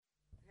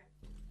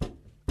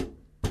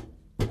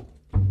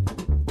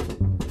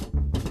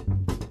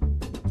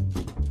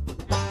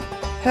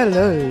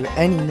Hello,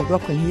 Annie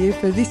McLaughlin here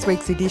for this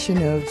week's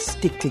edition of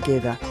Stick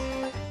Together,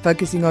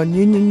 focusing on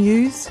union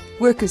news,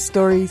 workers'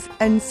 stories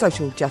and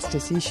social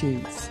justice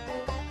issues.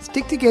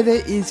 Stick Together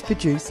is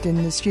produced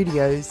in the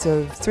studios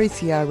of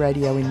 3CR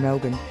Radio in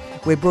Melbourne.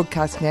 We're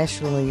broadcast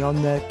nationally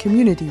on the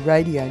Community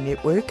Radio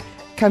Network,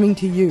 coming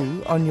to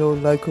you on your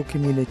local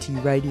community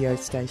radio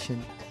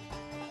station.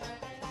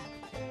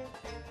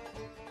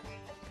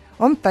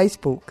 On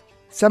Facebook,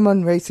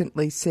 someone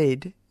recently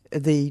said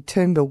the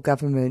Turnbull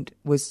government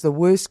was the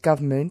worst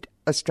government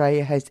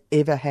Australia has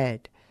ever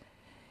had.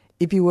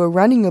 If you were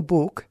running a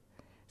book,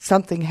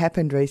 something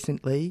happened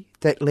recently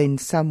that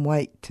lends some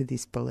weight to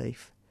this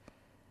belief.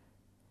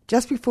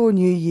 Just before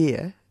New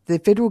Year, the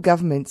federal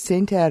government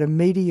sent out a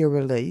media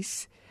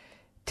release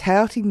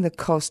touting the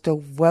cost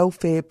of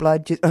welfare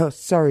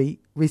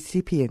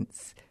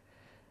recipients.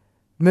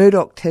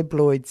 Murdoch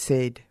tabloid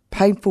said,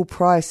 painful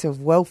price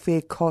of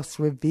welfare costs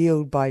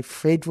revealed by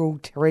Federal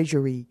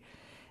Treasury.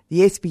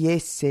 The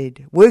SBS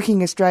said,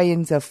 working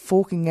Australians are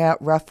forking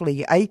out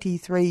roughly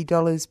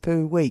 $83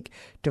 per week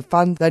to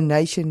fund the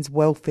nation's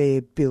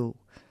welfare bill.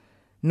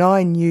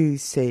 Nine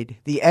News said,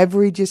 the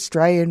average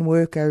Australian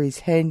worker is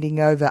handing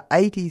over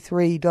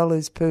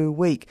 $83 per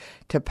week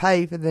to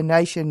pay for the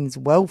nation's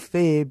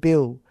welfare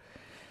bill.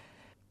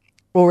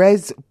 Or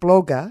as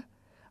blogger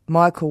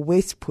Michael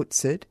West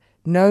puts it,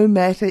 no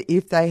matter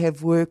if they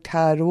have worked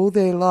hard all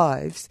their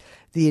lives,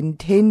 the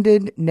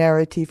intended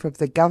narrative of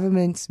the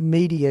government's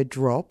media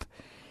drop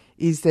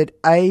is that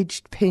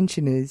aged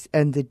pensioners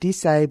and the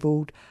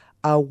disabled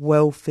are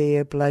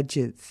welfare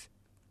bludgers.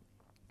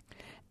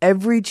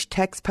 Average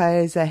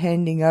taxpayers are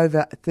handing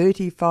over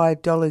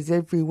 $35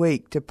 every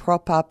week to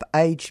prop up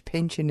aged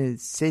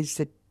pensioners, says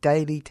the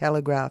Daily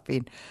Telegraph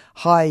in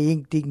high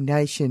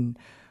indignation.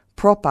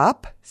 Prop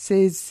up,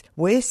 says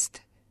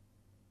West.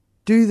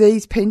 Do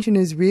these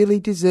pensioners really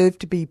deserve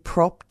to be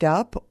propped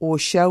up, or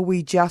shall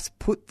we just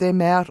put them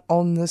out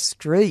on the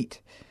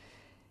street?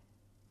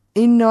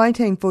 In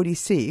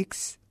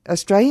 1946,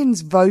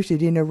 Australians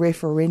voted in a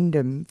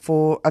referendum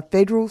for a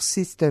federal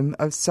system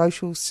of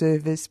social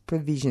service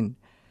provision.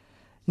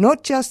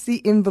 Not just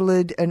the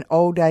invalid and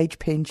old age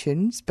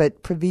pensions,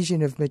 but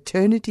provision of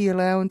maternity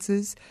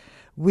allowances,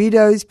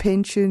 widows'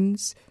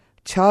 pensions,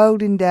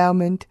 child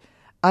endowment,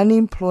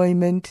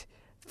 unemployment,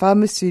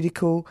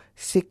 pharmaceutical,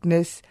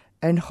 sickness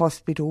and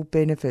hospital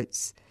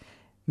benefits,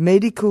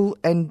 medical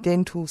and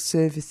dental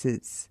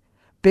services,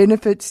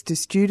 benefits to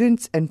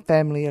students and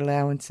family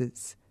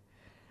allowances.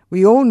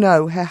 We all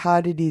know how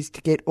hard it is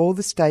to get all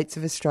the states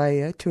of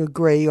Australia to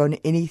agree on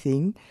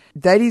anything.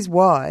 That is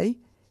why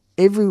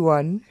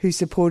everyone who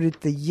supported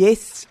the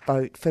yes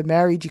vote for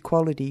marriage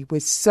equality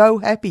was so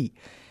happy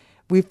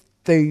with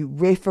the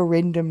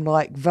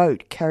referendum-like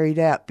vote carried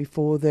out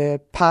before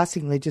the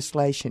passing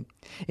legislation.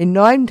 In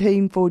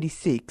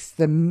 1946,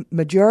 the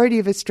majority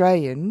of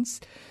Australians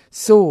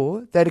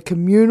saw that a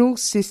communal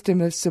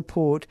system of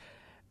support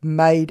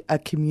made a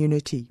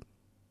community.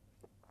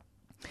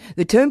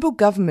 The Turnbull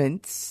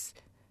government's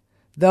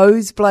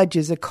 "those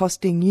bludgers are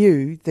costing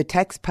you, the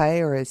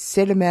taxpayer, a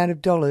set amount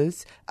of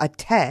dollars"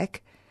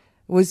 attack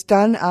was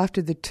done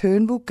after the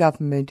Turnbull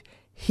government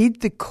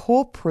hid the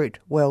corporate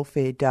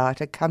welfare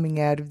data coming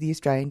out of the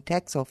Australian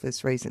Tax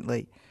Office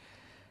recently.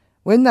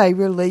 When they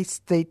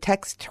released the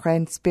tax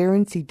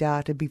transparency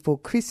data before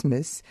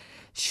Christmas,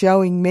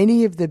 showing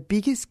many of the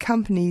biggest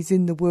companies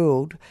in the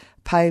world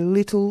pay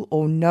little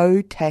or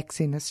no tax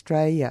in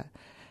Australia,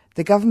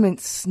 the government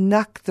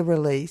snuck the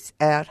release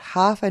out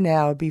half an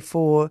hour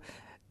before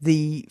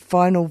the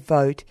final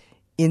vote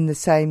in the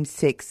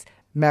same-sex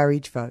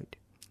marriage vote.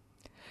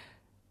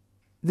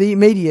 The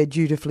media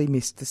dutifully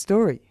missed the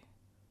story.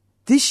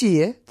 This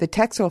year, the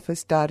Tax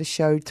Office data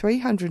showed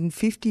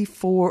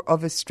 354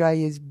 of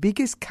Australia's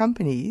biggest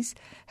companies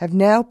have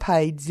now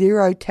paid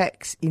zero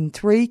tax in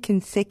 3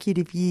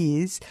 consecutive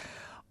years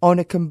on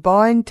a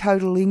combined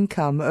total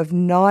income of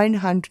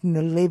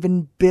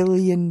 $911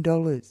 billion.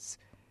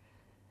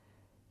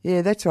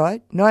 Yeah, that's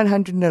right,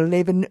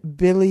 $911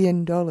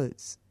 billion.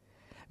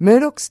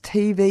 Murdoch's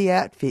TV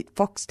outfit,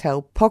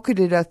 Foxtel,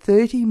 pocketed a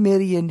 $30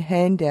 million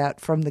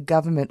handout from the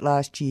government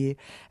last year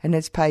and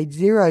has paid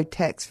zero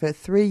tax for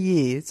 3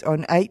 years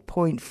on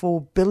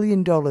 $8.4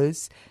 billion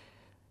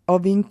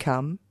of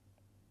income,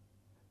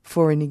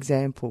 for an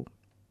example.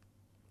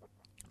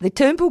 The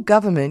Turnbull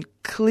government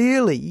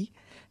clearly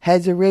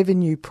has a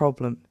revenue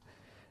problem.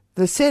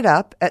 The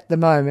setup at the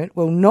moment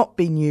will not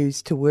be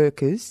news to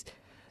workers.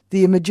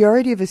 The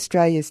majority of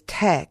Australia's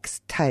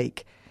tax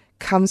take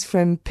comes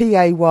from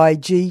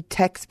PAYG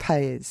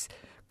taxpayers.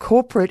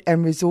 Corporate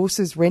and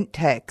resources rent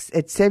tax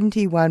at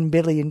 $71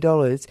 billion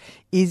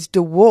is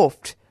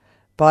dwarfed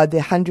by the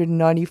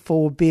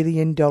 $194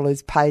 billion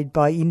paid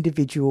by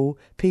individual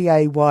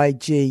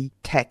PAYG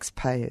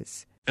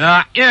taxpayers.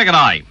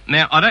 G'day.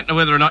 Now, I don't know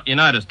whether or not you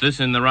noticed this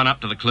in the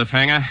run-up to the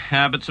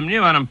cliffhanger, but some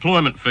new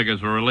unemployment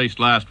figures were released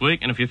last week,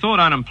 and if you thought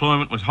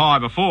unemployment was high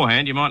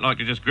beforehand, you might like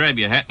to just grab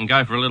your hat and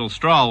go for a little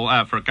stroll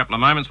for a couple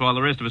of moments while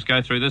the rest of us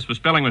go through this with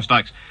spelling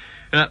mistakes.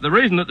 The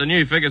reason that the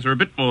new figures are a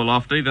bit more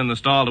lofty than the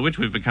style to which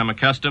we've become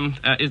accustomed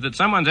is that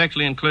someone's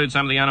actually included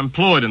some of the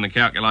unemployed in the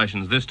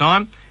calculations this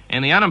time,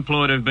 and the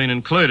unemployed who've been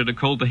included are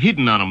called the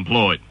hidden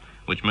unemployed,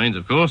 which means,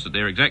 of course, that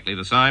they're exactly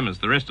the same as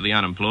the rest of the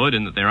unemployed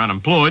in that they're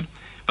unemployed,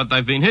 but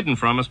they've been hidden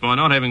from us by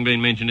not having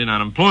been mentioned in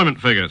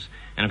unemployment figures.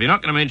 And if you're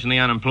not going to mention the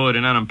unemployed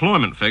in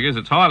unemployment figures,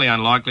 it's highly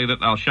unlikely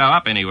that they'll show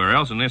up anywhere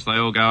else unless they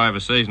all go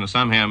overseas and are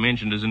somehow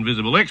mentioned as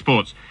invisible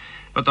exports.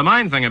 But the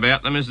main thing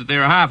about them is that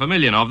there are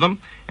 500,000 of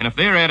them, and if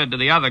they're added to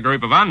the other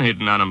group of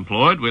unhidden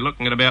unemployed, we're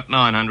looking at about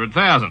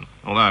 900,000.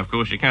 Although, of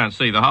course, you can't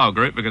see the whole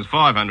group because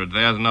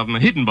 500,000 of them are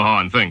hidden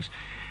behind things.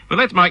 But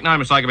let's make no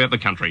mistake about the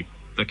country.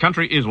 The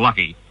country is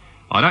lucky.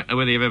 I don't know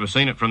whether you've ever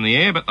seen it from the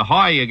air, but the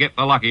higher you get,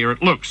 the luckier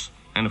it looks.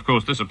 And, of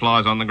course, this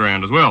applies on the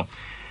ground as well.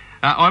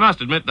 I must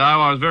admit, though,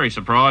 I was very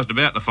surprised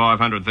about the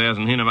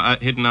 500,000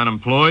 hidden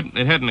unemployed.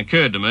 It hadn't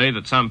occurred to me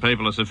that some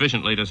people are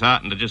sufficiently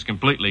disheartened to just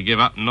completely give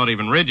up and not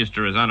even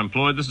register as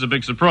unemployed. This is a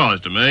big surprise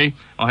to me.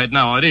 I had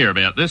no idea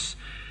about this.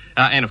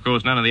 And, of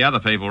course, none of the other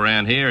people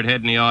around here had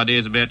had any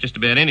ideas about just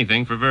about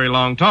anything for a very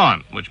long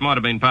time, which might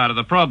have been part of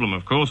the problem,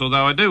 of course,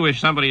 although I do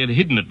wish somebody had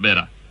hidden it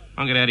better.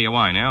 I'll get out of your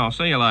way now. I'll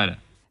see you later.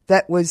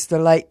 That was the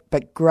late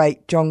but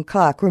great John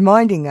Clark,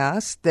 reminding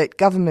us that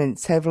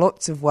governments have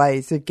lots of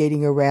ways of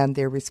getting around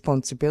their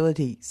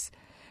responsibilities.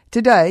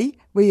 Today,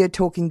 we are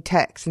talking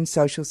tax and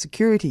social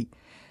security.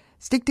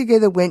 Stick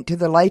Together went to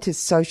the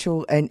latest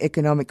social and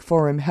economic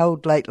forum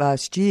held late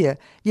last year.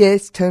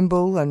 Yes,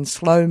 Turnbull and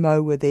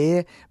Slow-Mo were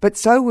there, but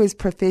so was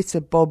Professor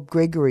Bob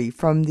Gregory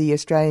from the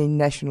Australian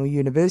National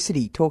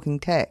University talking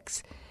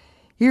tax.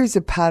 Here is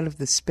a part of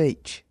the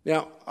speech.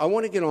 Now, I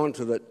want to get on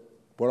to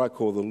what I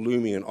call the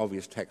looming and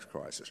obvious tax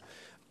crisis.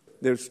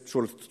 There's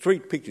sort of three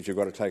pictures you've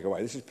got to take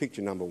away. This is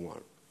picture number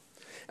one.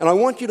 And I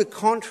want you to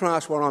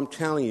contrast what I'm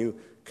telling you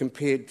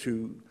compared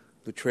to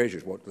the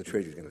Treasury, what the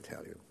Treasury is going to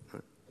tell you.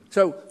 Right?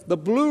 So the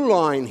blue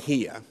line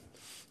here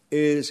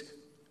is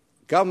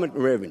government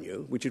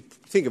revenue, which is,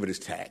 think of it as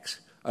tax,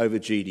 over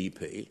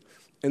GDP.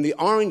 And the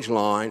orange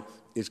line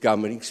is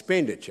government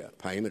expenditure,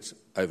 payments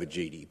over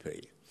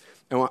GDP.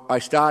 And I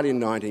start in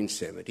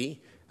 1970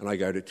 and I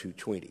go to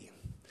 220.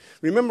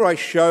 Remember I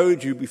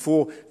showed you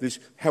before this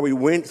how we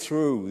went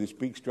through this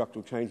big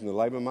structural change in the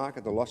labour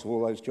market, the loss of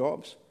all those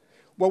jobs?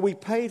 Well, we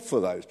paid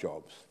for those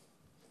jobs,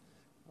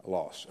 a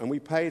loss, and we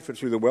paid for it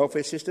through the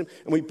welfare system,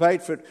 and we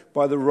paid for it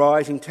by the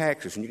rising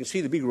taxes. And you can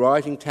see the big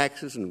rising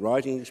taxes and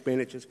rising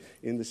expenditures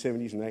in the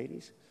 70s and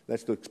 80s.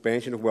 That's the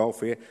expansion of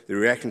welfare, the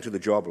reaction to the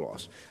job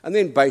loss. And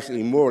then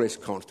basically more or less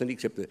constant,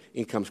 except the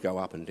incomes go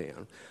up and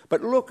down.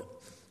 But look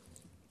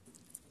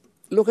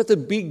at the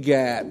big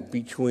gap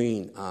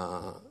between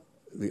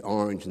the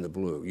orange and the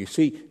blue. You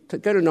see, go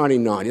to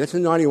 1990, that's the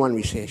 91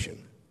 recession.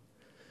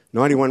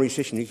 91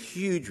 recession, a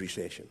huge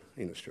recession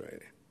in Australia.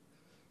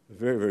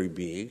 Very, very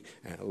big.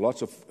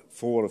 Lots of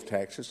fall of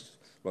taxes,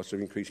 lots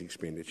of increased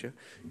expenditure.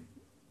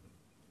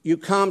 You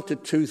come to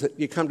the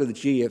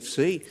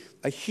GFC,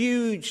 a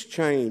huge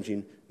change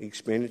in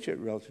expenditure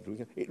relative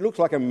to... It looks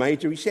like a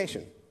major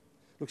recession.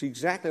 It looks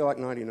exactly like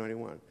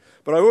 1991.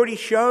 But I already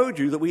showed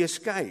you that we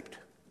escaped.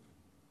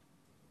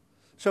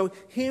 So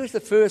here's the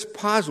first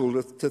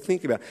puzzle to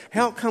think about.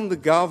 How come the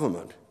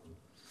government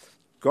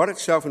got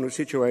itself into a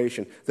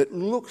situation that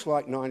looks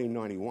like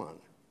 1991,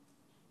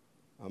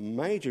 a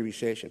major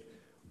recession,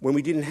 when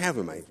we didn't have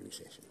a major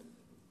recession?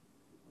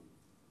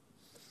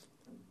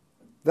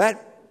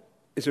 That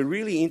is a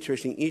really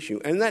interesting issue,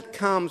 and that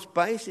comes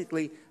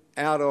basically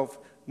out of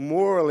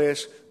more or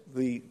less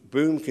the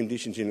boom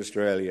conditions in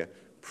Australia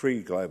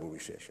pre-global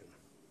recession,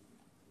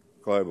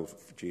 global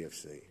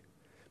GFC.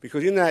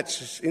 Because in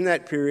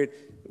that period,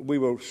 we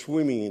were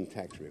swimming in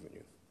tax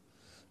revenue.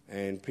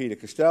 And Peter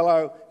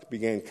Costello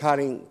began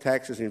cutting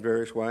taxes in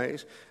various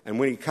ways. And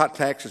when he cut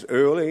taxes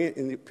early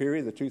in the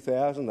period, the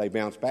 2000, they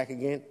bounced back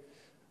again.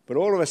 But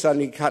all of a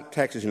sudden, he cut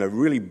taxes in a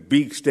really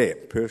big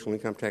step, personal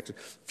income taxes,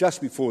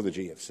 just before the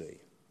GFC.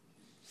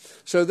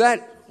 So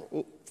that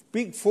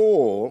big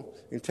fall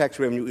in tax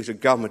revenue is a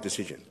government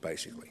decision,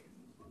 basically,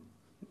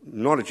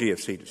 not a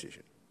GFC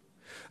decision.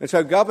 And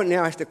so government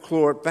now has to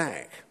claw it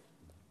back.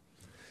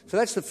 So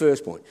that's the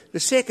first point.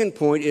 The second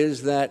point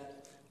is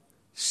that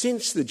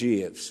since the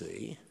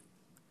GFC,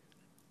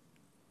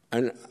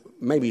 and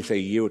maybe say a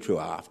year or two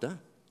after,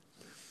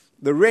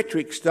 the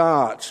rhetoric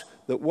starts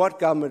that what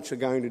governments are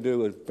going to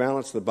do is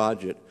balance the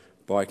budget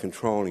by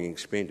controlling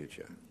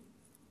expenditure.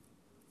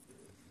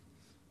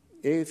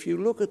 If you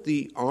look at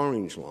the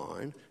orange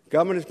line,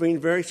 government has been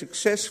very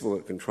successful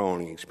at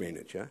controlling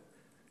expenditure.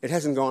 It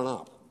hasn't gone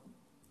up.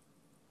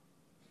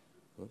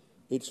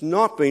 It's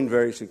not been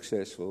very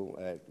successful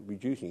at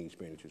reducing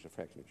expenditure as a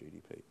fraction of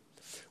GDP.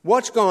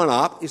 What's gone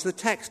up is the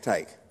tax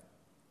take.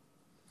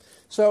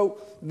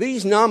 So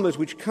these numbers,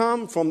 which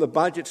come from the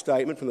budget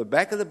statement, from the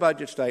back of the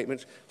budget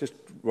statements, just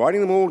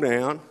writing them all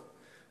down,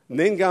 and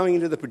then going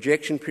into the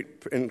projection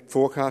and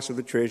forecast of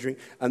the Treasury,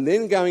 and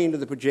then going into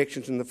the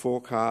projections and the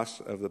forecasts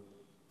of the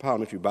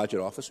Parliamentary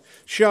Budget Office,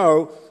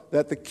 show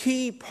that the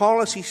key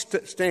policy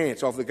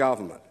stance of the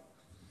government,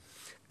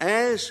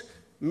 as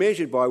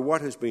measured by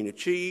what has been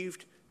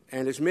achieved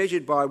and is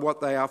measured by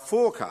what they are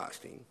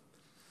forecasting,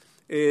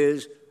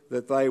 is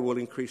that they will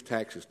increase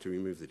taxes to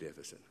remove the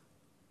deficit.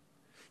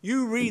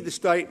 You read the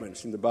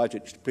statements in the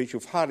budget speech,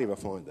 you'll hardly ever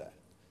find that.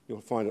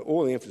 You'll find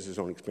all the emphasis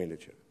on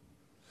expenditure.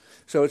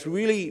 So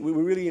we're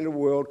really in a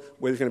world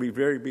where there's going to be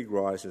very big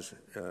rises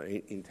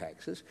in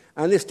taxes,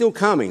 and they're still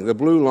coming. The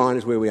blue line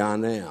is where we are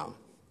now.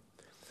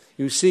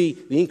 You see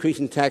the increase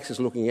in taxes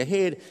looking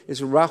ahead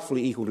is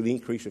roughly equal to the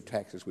increase of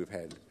taxes we've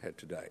had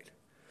to date.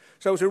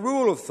 So as a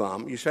rule of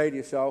thumb, you say to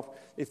yourself,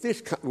 if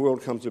this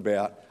world comes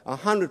about,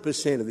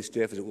 100% of this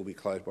deficit will be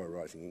closed by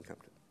rising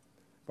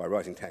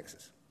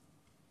taxes.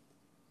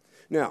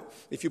 Now,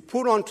 if you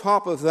put on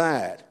top of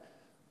that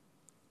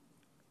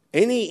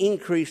any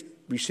increased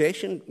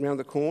recession around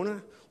the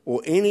corner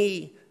or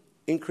any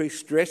increased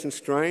stress and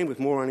strain with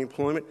more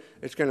unemployment,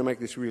 it's going to make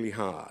this really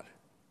hard.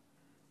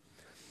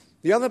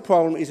 The other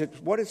problem is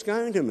that what it's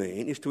going to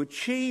mean is to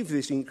achieve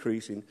this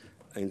increase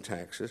in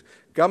taxes,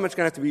 government's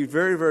going to have to be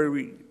very,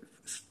 very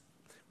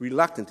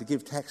reluctant to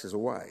give taxes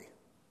away.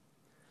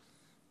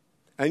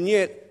 And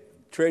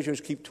yet, treasurers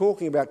keep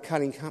talking about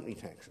cutting company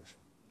taxes.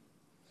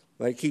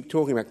 They keep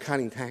talking about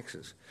cutting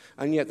taxes.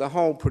 And yet the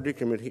whole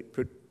projection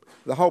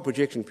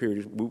period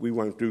is we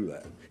won't do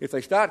that. If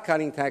they start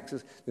cutting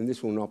taxes, then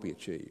this will not be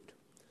achieved.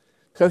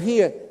 So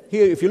here,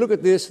 if you look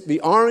at this,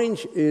 the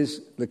orange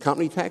is the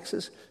company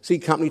taxes. See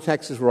company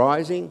taxes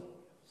rising.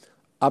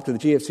 Up to the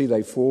GFC,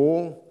 they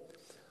fall.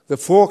 The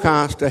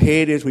forecast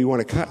ahead is we want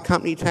to cut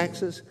company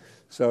taxes,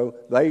 so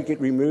they get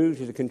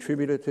removed as a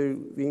contributor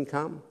to the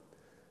income.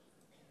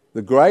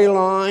 The grey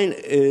line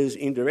is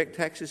indirect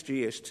taxes,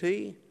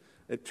 GST.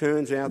 It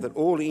turns out that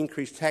all the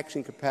increased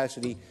taxing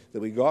capacity that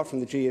we got from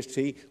the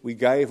GST, we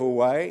gave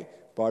away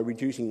by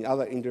reducing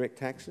other indirect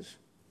taxes.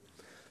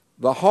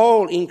 The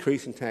whole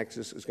increase in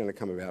taxes is going to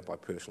come about by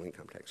personal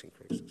income tax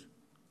increases.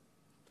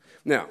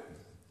 Now,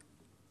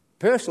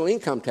 personal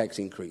income tax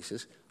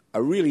increases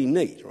are really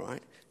neat,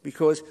 right?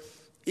 Because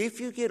if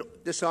you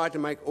decide to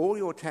make all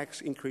your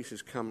tax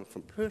increases come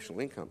from personal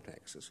income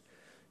taxes,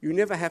 you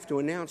never have to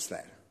announce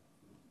that.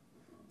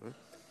 Right?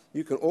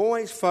 You can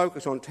always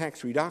focus on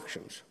tax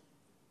reductions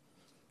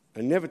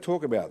and never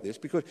talk about this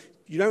because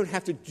you don't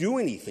have to do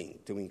anything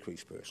to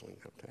increase personal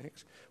income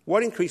tax.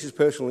 What increases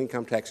personal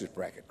income tax is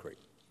bracket creep.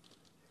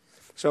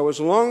 So as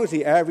long as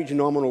the average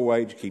nominal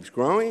wage keeps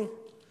growing,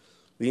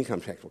 the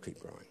income tax will keep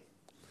growing.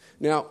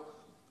 Now,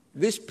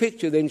 this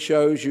picture then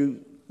shows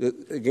you,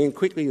 again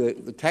quickly,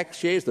 the tax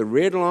shares. The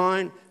red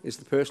line is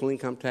the personal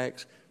income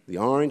tax, the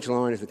orange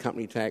line is the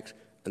company tax,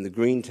 and the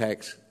green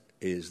tax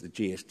is the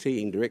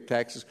GST, indirect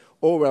taxes,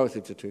 all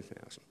relative to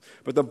 2000.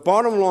 But the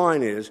bottom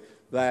line is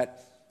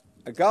that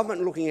a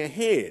government looking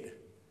ahead,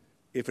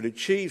 if it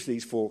achieves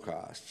these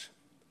forecasts,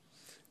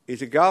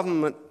 is a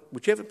government,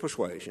 whichever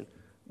persuasion,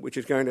 which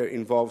is going to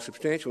involve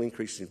substantial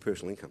increases in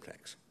personal income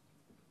tax.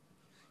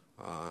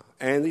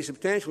 And these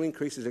substantial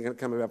increases are going to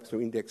come about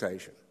through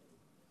indexation.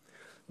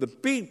 The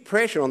big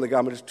pressure on the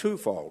government is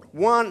twofold.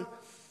 One,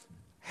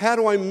 how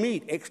do I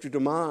meet extra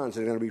demands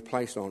that are going to be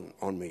placed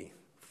on me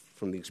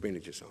from the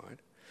expenditure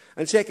side?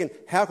 And second,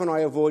 how can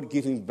I avoid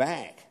giving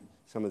back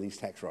some of these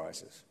tax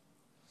rises?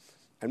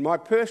 And my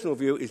personal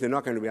view is they're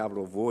not going to be able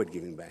to avoid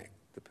giving back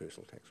the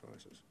personal tax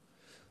rises,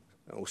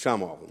 or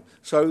some of them.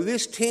 So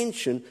this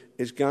tension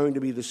is going to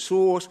be the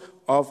source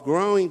of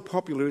growing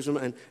populism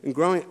and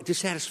growing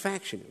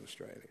dissatisfaction in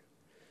Australia,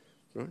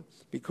 right?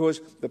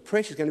 Because the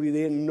pressure is going to be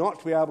there not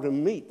to be able to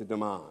meet the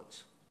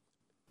demands.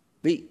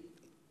 The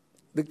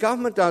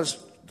government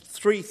does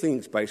three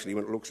things, basically,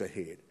 when it looks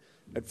ahead.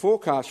 It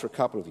forecasts for a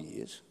couple of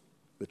years,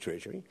 the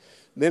Treasury,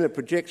 then it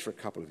projects for a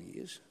couple of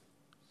years,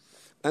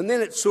 and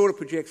then it sort of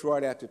projects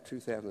right out to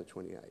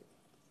 2028. It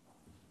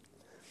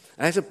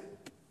has a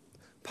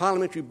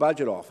parliamentary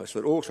budget office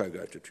that also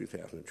goes to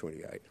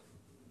 2028.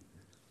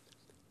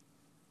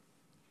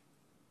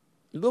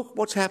 Look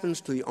what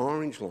happens to the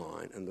orange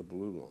line and the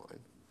blue line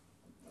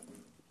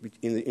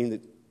in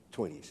the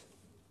 20s.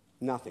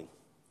 Nothing.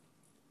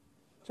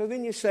 So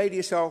then you say to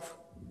yourself,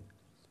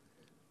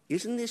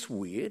 isn't this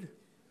weird?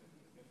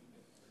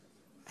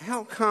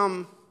 How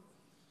come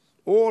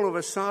all of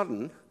a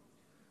sudden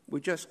we're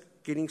just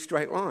getting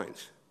straight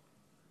lines?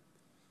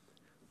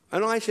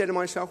 And I said to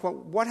myself, well,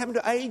 what happened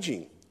to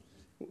ageing?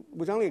 It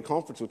was only a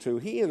conference or two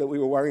here that we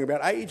were worrying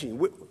about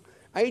ageing.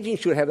 Ageing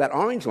should have that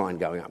orange line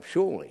going up,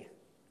 surely.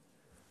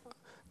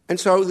 And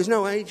so there's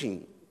no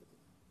ageing.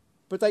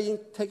 But they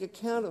take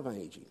account of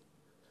ageing.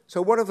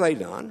 So what have they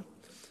done?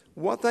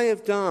 What they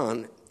have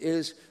done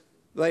is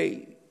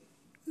they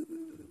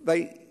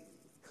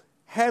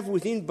have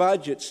within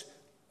budgets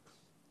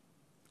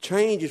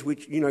changes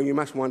which, you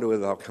must wonder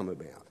whether they'll come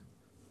about.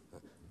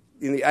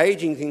 In the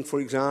ageing thing, for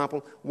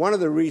example, one of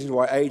the reasons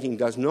why ageing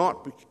does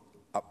not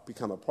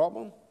become a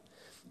problem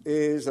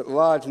is that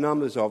large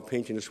numbers of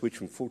pensioners switch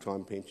from full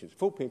pensions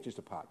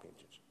to part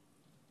pensions.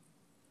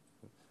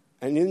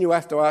 And then you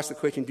have to ask the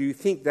question, do you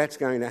think that's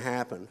going to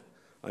happen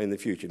in the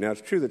future? Now,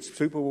 it's true that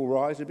super will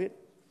rise a bit,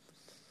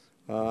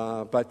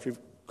 but you've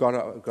got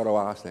to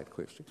ask that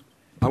question.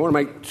 I want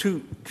to make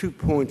two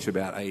points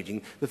about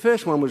ageing. The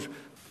first one was,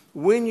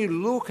 when you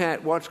look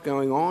at what's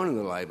going on in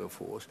the labour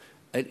force,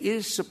 it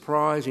is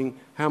surprising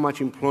how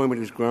much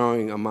employment is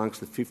growing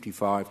amongst the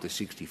 55 to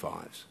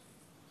 65s.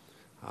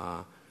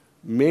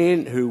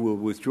 Men who were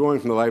withdrawing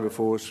from the labour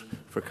force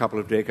for a couple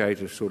of decades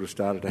have sort of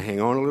started to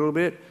hang on a little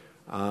bit,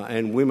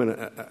 and women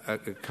are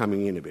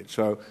coming in a bit.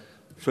 So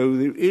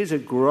there is a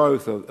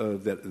growth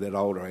of that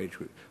older age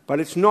group. But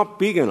it's not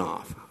big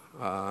enough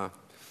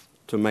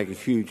to make a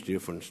huge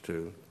difference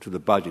to the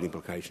budget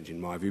implications,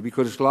 in my view,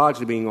 because it's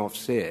largely being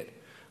offset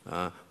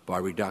by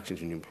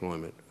reductions in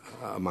employment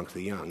amongst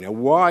the young. Now,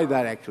 why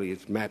that actually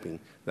is mapping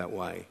that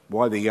way,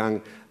 why the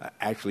young are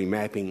actually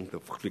mapping the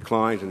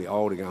declines and the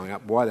older going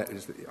up, why that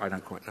is, I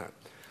don't quite know.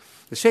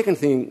 The second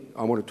thing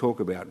I want to talk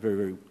about very,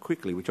 very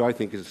quickly, which I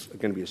think is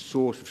going to be a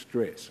source of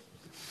stress,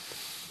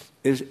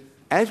 is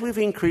as we've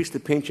increased the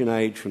pension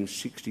age from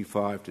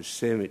 65 to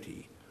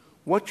 70,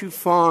 what you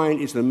find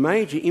is the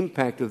major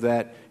impact of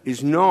that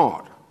is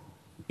not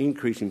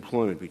increased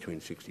employment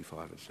between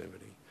 65 and 70.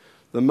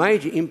 The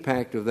major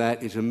impact of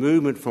that is a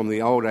movement from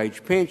the old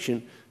age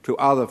pension to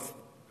other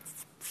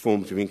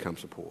forms of income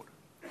support.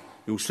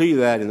 You'll see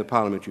that in the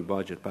Parliamentary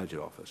Budget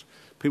Office.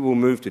 People will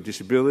move to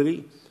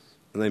disability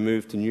and they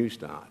move to New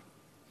Start.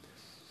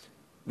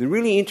 The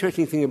really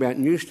interesting thing about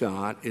New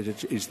Start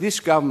is this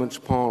government's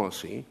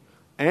policy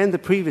and the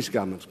previous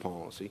government's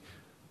policy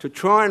to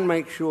try and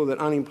make sure that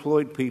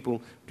unemployed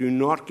people do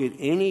not get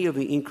any of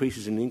the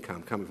increases in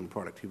income coming from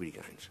productivity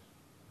gains.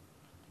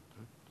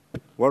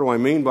 What do I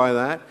mean by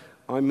that?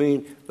 I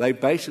mean they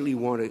basically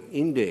want to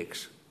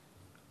index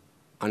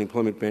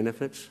unemployment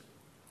benefits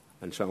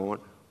and so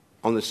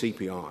on the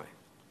CPI.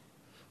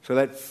 So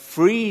that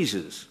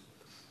freezes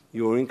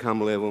your income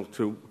level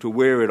to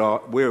where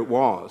it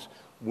was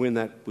when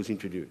that was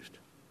introduced.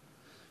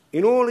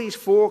 In all these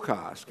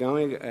forecasts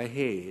going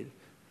ahead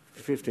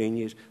for 15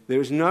 years,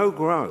 there is no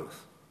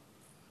growth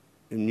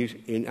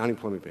in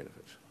unemployment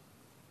benefits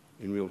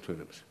in real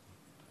terms.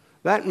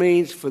 That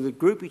means for the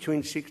group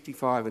between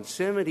 65 and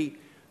 70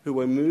 who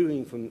are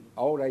moving from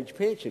old age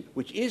pension,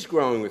 which is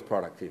growing with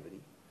productivity,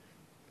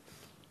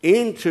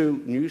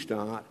 into New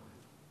Start,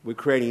 we're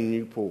creating a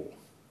new pool.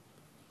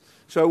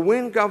 So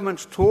when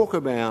governments talk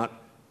about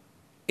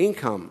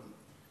income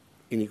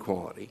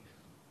inequality,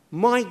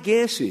 my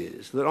guess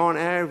is that on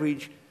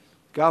average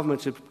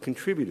governments have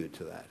contributed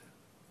to that.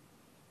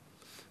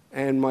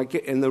 And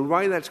the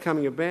way that's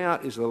coming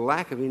about is the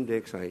lack of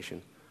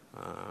indexation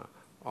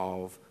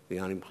of the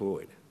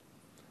unemployed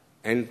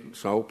and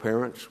sole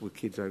parents with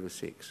kids over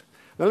 6.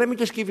 Now let me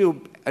just give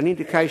you an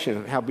indication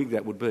of how big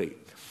that would be.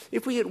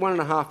 If we get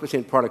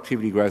 1.5%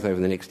 productivity growth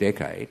over the next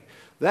decade,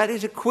 that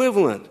is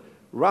equivalent,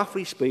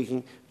 roughly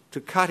speaking,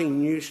 to cutting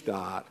New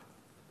Start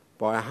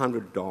by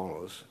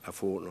 $100 a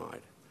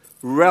fortnight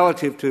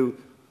relative to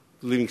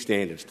living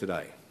standards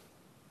today.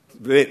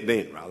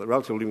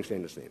 Relative to living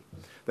standards then.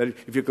 That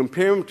if you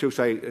compare them to,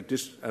 say,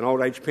 an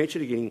old age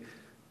pensioner getting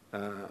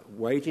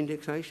wage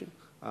indexation,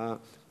 they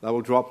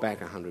will drop back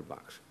 $100.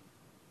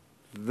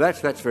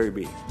 That's very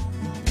big.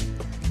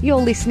 You're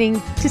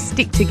listening to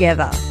Stick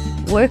Together,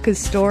 workers'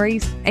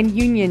 stories and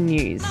union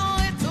news.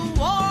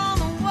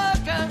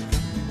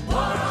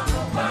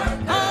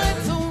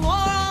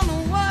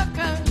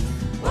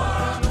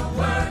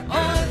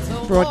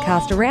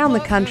 Broadcast around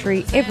the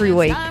country every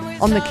week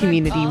on the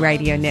Community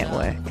Radio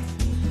Network.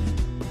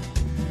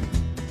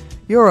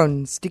 You're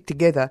on Stick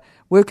Together,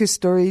 workers'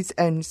 stories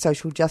and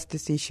social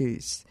justice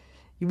issues.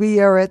 We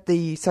are at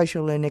the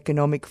Social and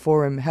Economic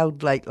Forum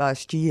held late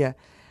last year.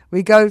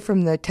 We go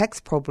from the tax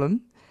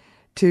problem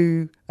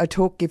to a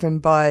talk given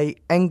by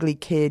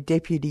Anglicare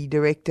Deputy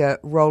Director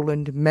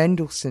Roland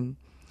Mandelson.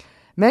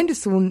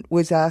 Mandelson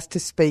was asked to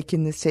speak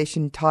in the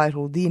session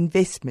titled The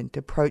Investment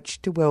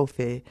Approach to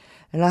Welfare,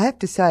 and I have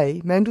to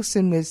say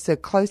Mandelson was the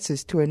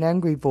closest to an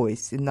angry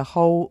voice in the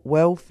whole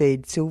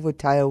well-fed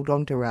silver-tailed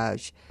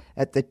entourage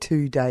at the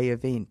 2-day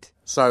event.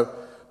 So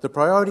the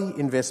priority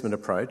investment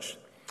approach,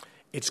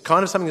 it's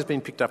kind of something that's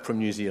been picked up from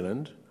New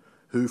Zealand,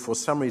 who for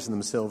some reason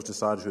themselves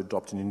decided to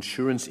adopt an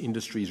insurance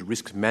industry's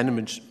risk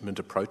management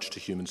approach to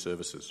human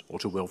services or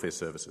to welfare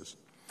services.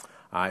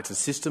 It's a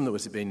system that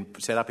was been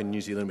set up in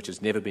New Zealand which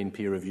has never been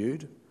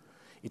peer-reviewed.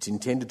 It's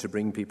intended to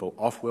bring people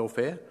off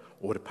welfare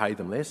or to pay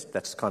them less.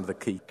 That's kind of the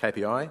key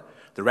KPI.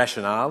 The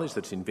rationale is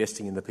that it's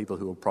investing in the people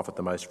who will profit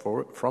the most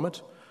from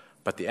it,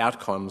 but the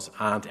outcomes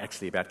aren't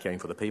actually about caring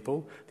for the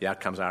people. The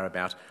outcomes are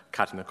about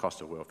cutting the cost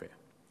of welfare.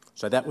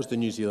 So that was the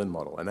New Zealand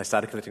model, and they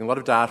started collecting a lot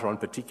of data on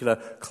particular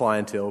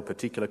clientele,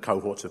 particular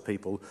cohorts of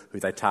people who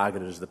they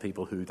targeted as the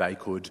people who they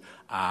could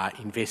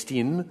invest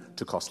in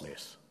to cost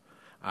less.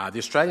 The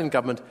Australian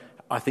government,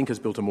 I think, has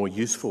built a more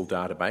useful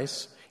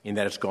database in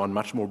that it's gone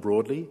much more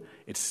broadly.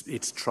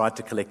 It's tried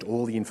to collect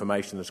all the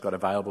information that's got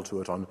available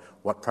to it on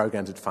what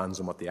programs it funds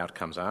and what the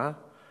outcomes are.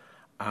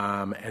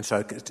 And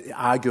so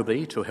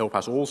arguably to help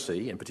us all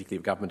see, and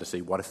particularly government to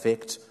see what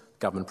effect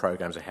government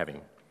programs are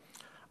having.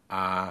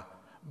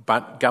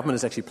 But government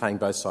is actually playing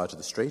both sides of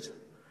the street.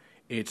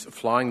 It's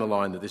flying the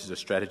line that this is a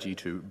strategy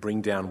to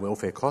bring down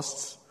welfare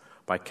costs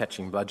by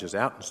catching bludgers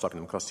out and stopping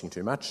them costing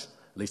too much.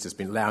 At least it's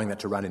been allowing that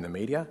to run in the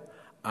media.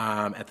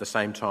 At the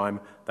same time,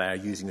 they are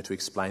using it to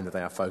explain that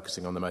they are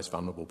focusing on the most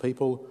vulnerable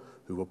people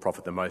who will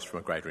profit the most from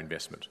a greater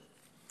investment.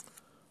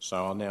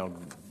 So I'll now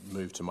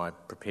move to my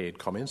prepared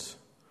comments.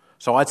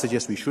 So I'd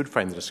suggest we should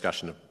frame the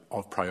discussion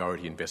of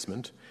priority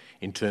investment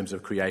in terms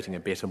of creating a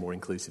better, more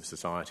inclusive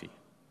society.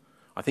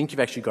 I think you've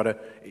actually got to...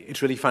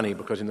 It's really funny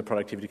because in the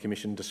Productivity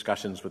Commission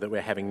discussions that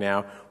we're having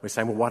now, we're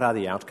saying, well, what are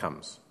the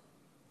outcomes?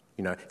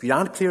 You know, if you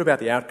aren't clear about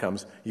the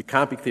outcomes, you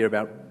can't be clear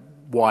about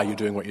why you're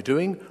doing what you're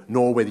doing,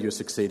 nor whether you're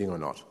succeeding or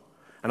not.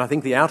 And I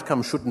think the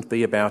outcome shouldn't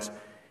be about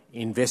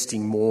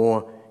investing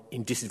more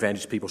in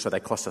disadvantaged people so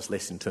they cost us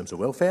less in terms of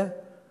welfare.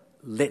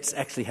 Let's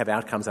actually have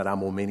outcomes that are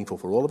more meaningful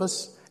for all of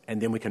us,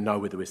 and then we can know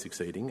whether we're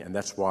succeeding. And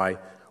that's why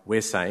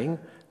we're saying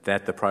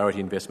that the priority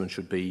investment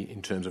should be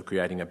in terms of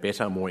creating a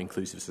better, more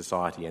inclusive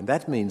society. And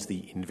that means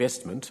the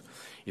investment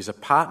is a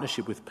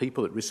partnership with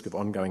people at risk of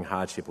ongoing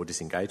hardship or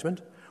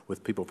disengagement,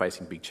 with people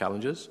facing big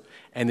challenges,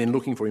 and then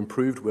looking for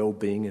improved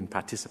well-being and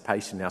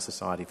participation in our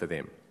society for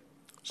them.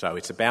 So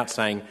it's about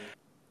saying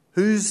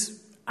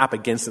who's up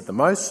against it the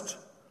most,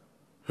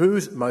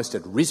 who's most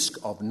at risk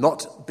of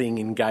not being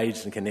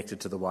engaged and connected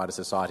to the wider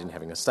society and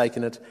having a stake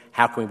in it,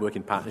 how can we work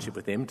in partnership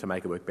with them to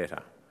make it work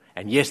better?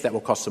 And yes, that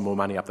will cost some more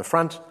money up the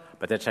front,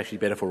 but that's actually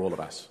better for all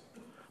of us.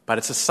 But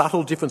it's a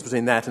subtle difference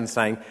between that and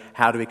saying,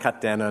 how do we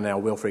cut down on our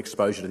welfare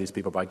exposure to these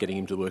people by getting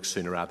them to work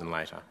sooner rather than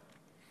later?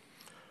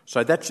 So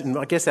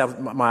I guess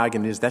my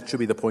argument is that should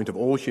be the point of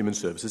all human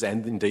services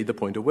and indeed the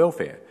point of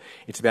welfare.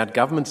 It's about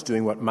governments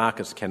doing what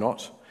markets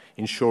cannot,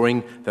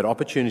 ensuring that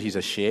opportunities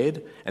are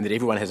shared and that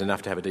everyone has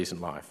enough to have a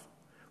decent life.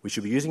 We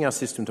should be using our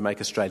system to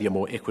make Australia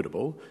more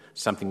equitable,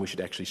 something we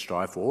should actually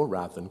strive for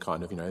rather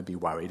than be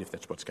worried if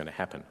that's what's going to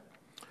happen.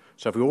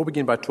 So if we all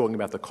begin by talking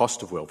about the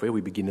cost of welfare,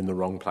 we begin in the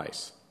wrong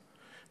place.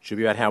 It should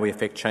be about how we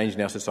affect change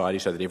in our society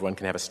so that everyone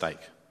can have a stake,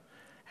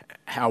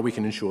 how we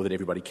can ensure that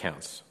everybody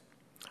counts.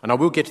 And I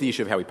will get to the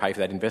issue of how we pay for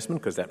that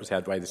investment because that was how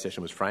the way the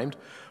session was framed.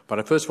 But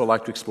I'd first of all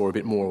like to explore a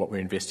bit more what we're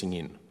investing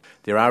in.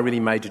 There are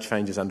really major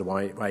changes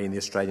underway in the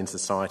Australian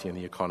society and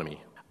the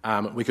economy.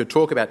 We could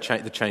talk about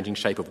the changing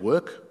shape of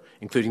work,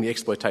 including the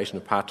exploitation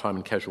of part-time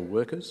and casual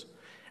workers.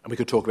 And we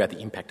could talk about the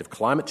impact of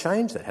climate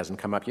change, that hasn't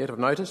come up yet, I've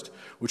noticed,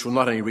 which will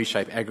not only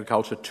reshape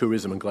agriculture,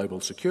 tourism and global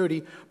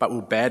security, but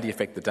will badly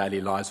affect the daily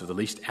lives of the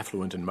least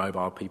affluent and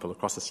mobile people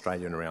across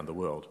Australia and around the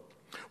world.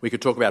 We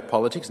could talk about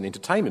politics and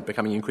entertainment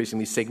becoming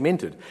increasingly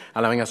segmented,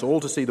 allowing us all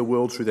to see the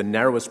world through the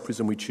narrowest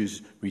prism we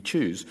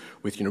choose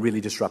with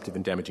really disruptive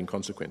and damaging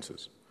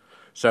consequences.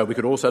 So we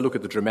could also look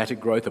at the dramatic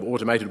growth of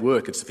automated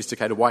work at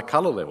sophisticated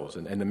white-collar levels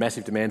and the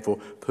massive demand for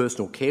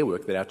personal care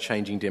work that our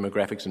changing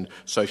demographics and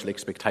social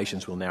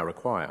expectations will now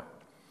require.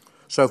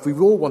 So if we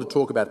all want to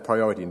talk about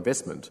priority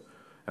investment,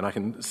 and I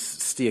can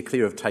steer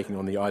clear of taking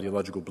on the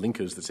ideological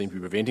blinkers that seem to be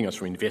preventing us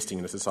from investing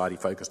in a society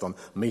focused on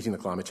meeting the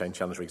climate change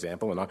challenge, for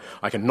example, and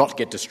I cannot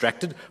get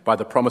distracted by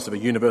the promise of a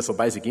universal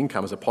basic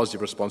income as a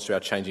positive response to our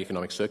changing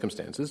economic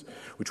circumstances,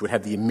 which would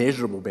have the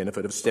immeasurable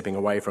benefit of stepping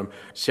away from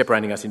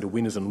separating us into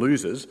winners and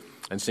losers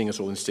and seeing us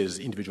all instead as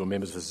individual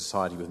members of a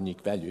society with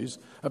unique values.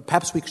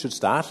 Perhaps we should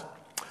start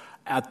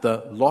at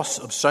the loss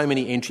of so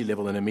many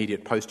entry-level and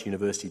immediate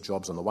post-university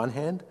jobs on the one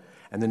hand,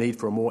 and the need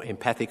for a more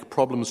empathic,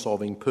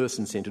 problem-solving,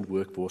 person-centred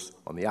workforce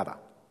on the other.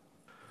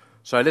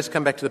 So let's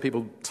come back to the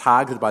people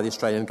targeted by the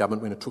Australian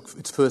government when it took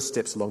its first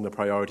steps along the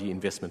priority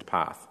investment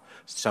path.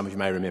 Some of you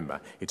may remember.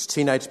 It's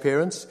teenage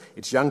parents,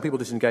 it's young people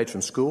disengaged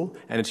from school,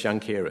 and it's young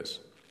carers.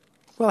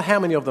 Well, how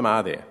many of them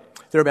are there?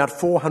 There are about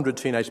 400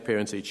 teenage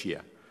parents each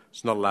year.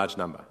 It's not a large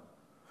number.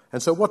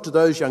 And so what do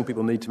those young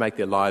people need to make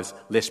their lives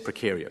less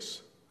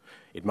precarious?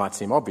 It might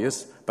seem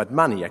obvious, but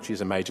money actually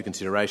is a major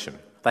consideration.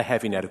 They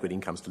have inadequate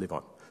incomes to live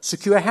on.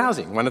 Secure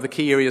housing, one of the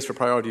key areas for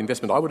priority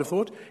investment, I would have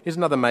thought, is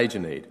another major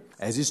need,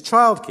 as is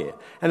childcare.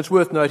 And it's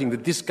worth noting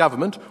that this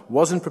government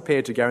wasn't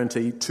prepared to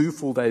guarantee 2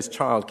 full days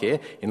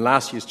childcare in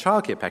last year's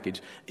childcare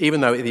package, even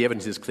though the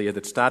evidence is clear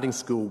that starting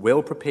school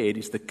well prepared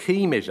is the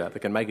key measure that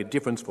can make a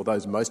difference for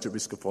those most at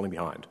risk of falling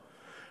behind.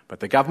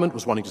 But the government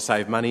was wanting to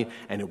save money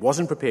and it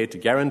wasn't prepared to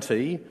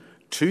guarantee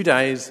 2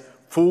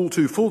 full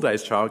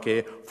days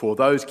childcare for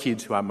those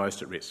kids who are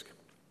most at risk.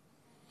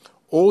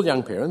 All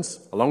young parents,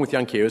 along with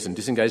young carers and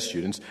disengaged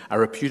students, are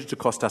reputed to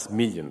cost us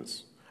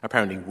millions.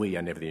 Apparently we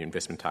are never the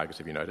investment targets,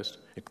 have you noticed?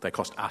 They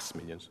cost us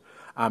millions.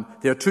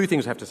 There are 2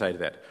 things I have to say to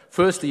that.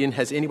 Firstly,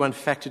 has anyone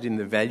factored in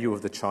the value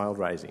of the child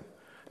raising?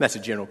 And that's a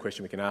general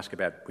question we can ask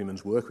about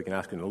women's work. We can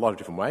ask it in a lot of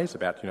different ways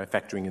about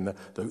factoring in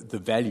the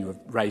value of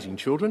raising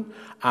children.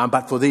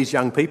 But for these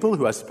young people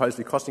who are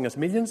supposedly costing us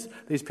millions,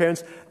 these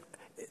parents,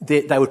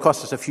 they would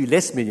cost us a few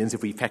less millions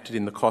if we factored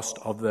in the cost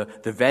of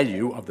the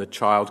value of the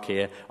child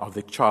care, of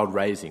the child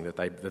raising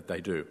that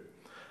they do.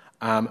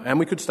 And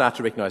we could start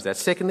to recognise that.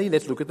 Secondly,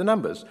 let's look at the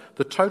numbers.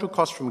 The total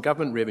cost from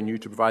government revenue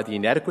to provide the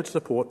inadequate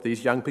support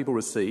these young people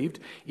received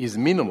is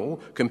minimal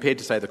compared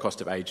to, say, the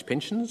cost of age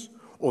pensions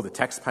or the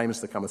tax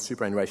payments that come with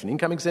superannuation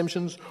income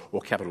exemptions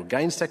or capital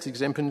gains tax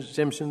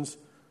exemptions.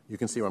 You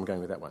can see where I'm going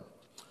with that one.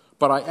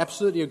 But I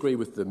absolutely agree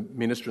with the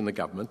Minister and the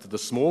Government that the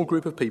small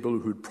group of people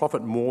who'd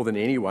profit more than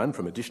anyone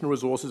from additional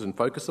resources and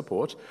focused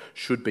support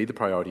should be the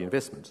priority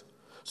investment.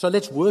 So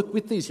let's work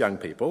with these young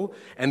people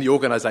and the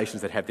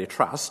organisations that have their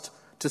trust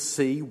to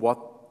see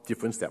what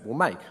difference that will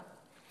make.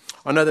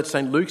 I know that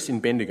St Luke's in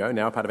Bendigo,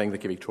 now part of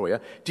Anglican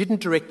Victoria, didn't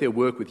direct their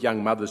work with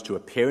young mothers to a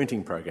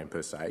parenting program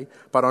per se,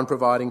 but on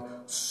providing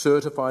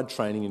certified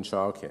training in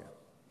childcare.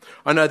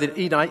 I know that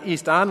in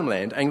East Arnhem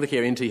Land,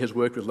 Anglicare NT has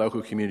worked with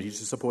local communities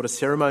to support a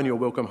ceremonial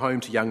welcome home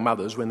to young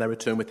mothers when they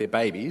return with their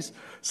babies,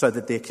 so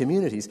that their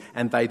communities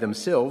and they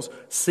themselves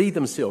see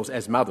themselves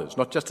as mothers,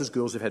 not just as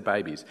girls who've had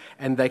babies,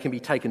 and they can be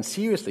taken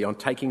seriously on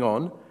taking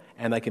on,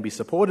 and they can be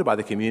supported by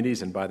the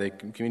communities and by their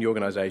community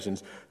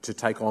organisations to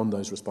take on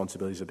those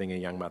responsibilities of being a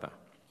young mother.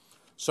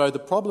 So the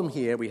problem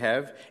here we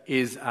have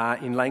is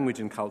in language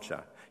and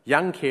culture.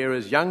 Young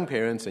carers, young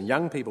parents and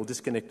young people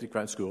disconnected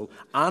from school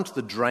aren't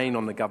the drain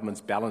on the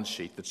government's balance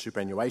sheet that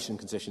superannuation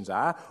concessions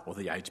are or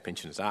the age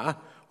pensioners are.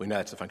 We know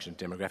that's a function of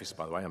demographics,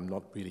 by the way. I'm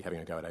not really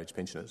having a go at age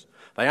pensioners.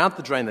 They aren't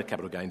the drain that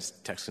capital gains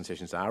tax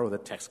concessions are or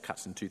that tax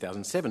cuts in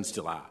 2007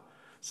 still are.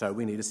 So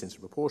we need a sense of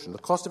proportion. The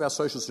cost of our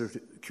social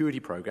security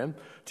program,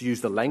 to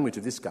use the language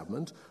of this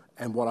government,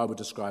 and what I would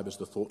describe as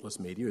the thoughtless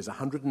media, is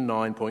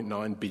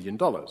 $109.9 billion.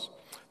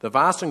 The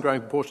vast and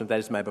growing proportion of that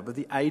is made up of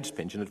the age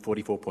pension at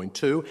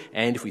 44.2,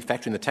 and if we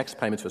factor in the tax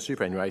payments for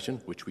superannuation,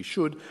 which we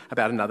should,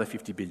 about another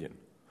 $50 billion.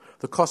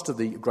 The cost of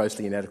the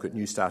grossly inadequate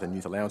New Start and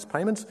Youth Allowance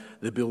payments,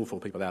 the bill for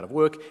people out of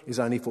work, is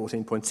only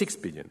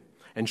 $14.6 billion,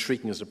 and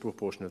shrinking as a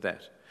proportion of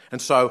that. And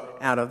so,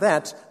 out of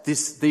that,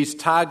 these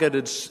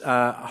targeted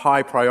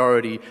high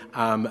priority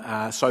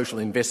social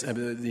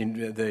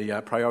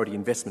the priority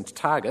investment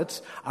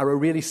targets are a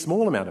really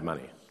small amount of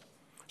money.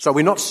 So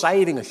we're not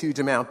saving a huge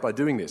amount by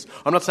doing this.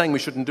 I'm not saying we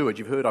shouldn't do it.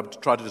 You've heard I've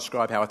tried to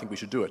describe how I think we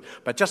should do it.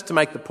 But just to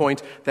make the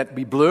point that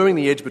we're blurring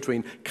the edge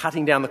between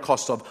cutting down the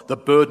costs of the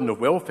burden of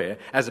welfare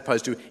as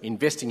opposed to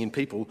investing in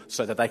people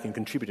so that they can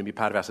contribute and be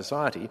part of our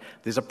society,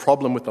 there's a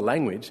problem with the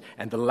language,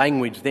 and the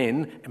language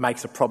then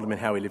makes a problem in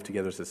how we live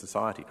together as a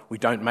society. We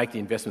don't make the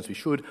investments we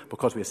should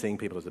because we're seeing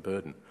people as a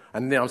burden.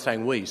 And then I'm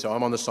saying we. So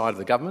I'm on the side of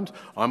the government.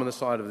 I'm on the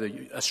side of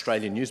the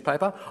Australian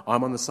newspaper.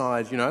 I'm on the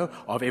side,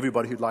 of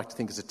everybody who'd like to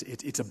think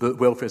it's a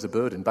welfare as a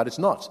burden, but it's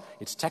not.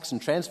 It's tax and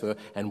transfer,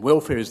 and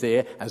welfare is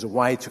there as a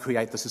way to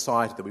create the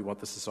society that we want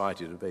the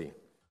society to be.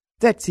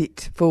 That's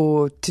it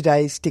for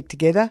today's Stick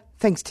Together.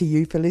 Thanks to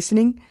you for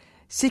listening.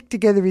 Stick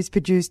Together is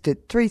produced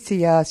at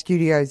 3CR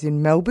Studios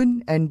in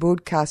Melbourne and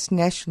broadcast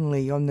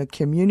nationally on the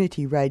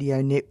Community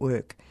Radio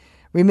Network.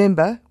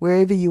 Remember,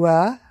 wherever you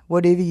are,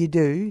 whatever you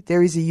do,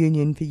 there is a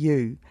union for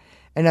you.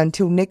 And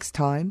until next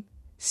time,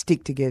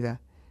 stick together.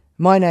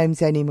 My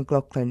name's Annie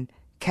McLaughlin.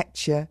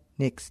 Catch you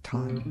next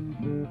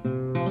time.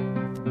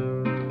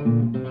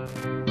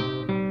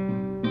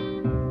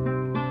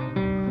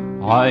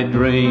 I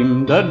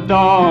dreamed a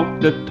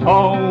doctor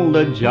told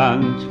a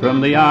judge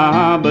from the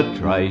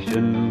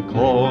arbitration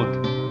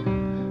court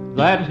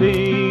that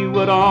he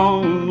would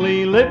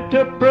only live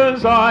to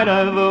preside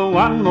over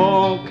one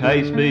more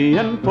case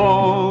being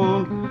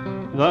fought.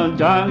 The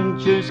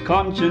judge, whose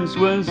conscience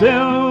was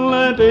ill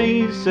at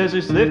ease, says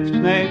this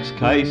next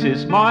case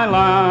is my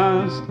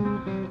last.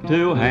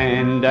 To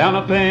hand down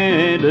a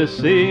fair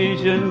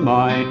decision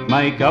might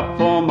make up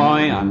for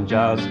my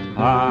unjust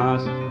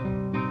past.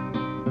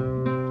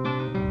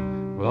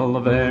 Well,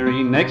 the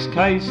very next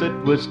case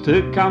that was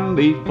to come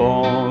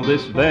before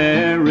this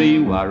very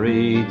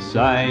worried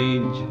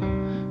sage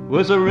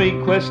was a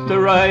request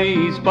to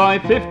raise by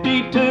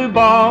 52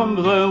 bob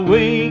the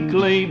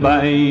weekly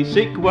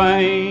basic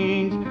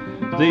wage.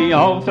 The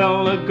old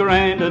fella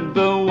granted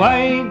the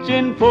wage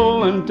in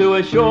full, and to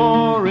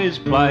assure his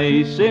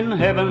place in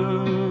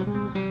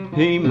heaven,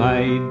 he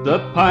made the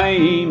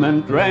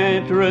payment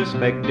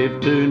retrospective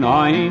to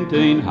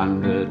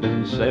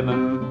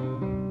 1907.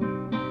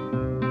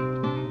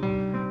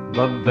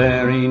 The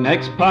very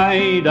next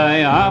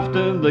payday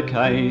after the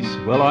case,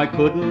 well, I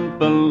couldn't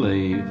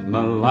believe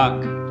my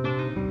luck.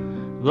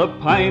 The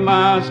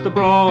paymaster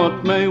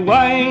brought me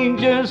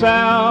wages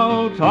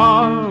out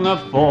on a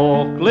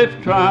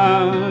forklift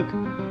truck.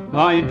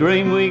 I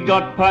dreamed we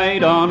got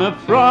paid on a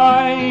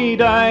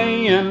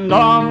Friday, and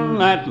on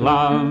that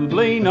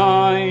lovely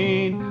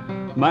night,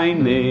 my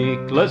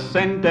Nicholas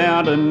sent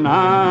out an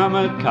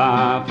armoured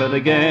car for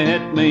to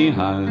get me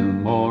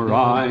home all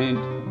right.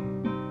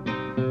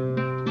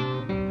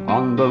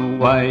 On the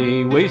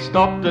way we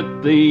stopped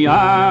at the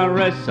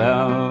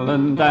RSL,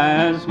 and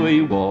as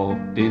we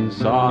walked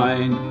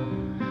inside,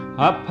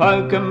 a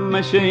poker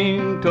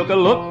machine took a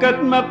look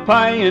at my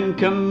pay and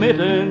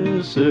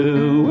committed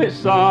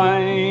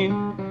suicide.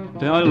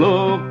 I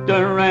looked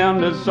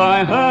around as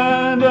I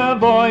heard a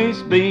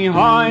voice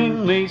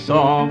behind me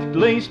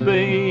softly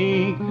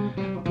speak.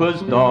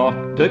 'Twas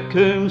Dr.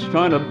 Coombs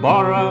trying to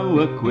borrow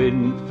a quid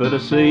for to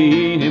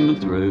see him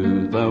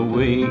through the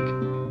week.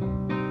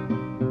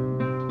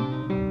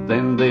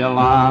 Then the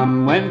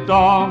alarm went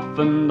off,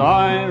 and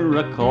I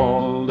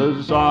recalled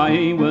as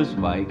I was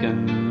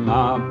waking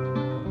up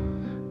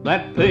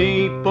that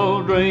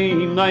people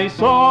dream they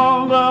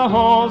saw the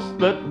horse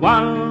that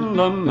won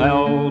the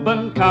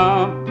Melbourne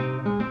Cup.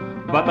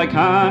 But they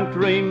can't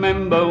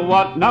remember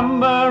what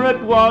number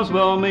it was.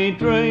 Well, me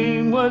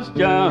dream was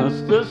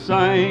just the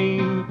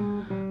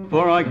same,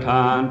 for I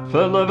can't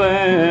for the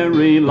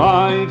very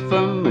life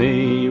of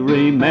me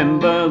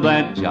remember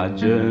that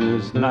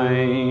judge's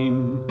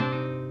name.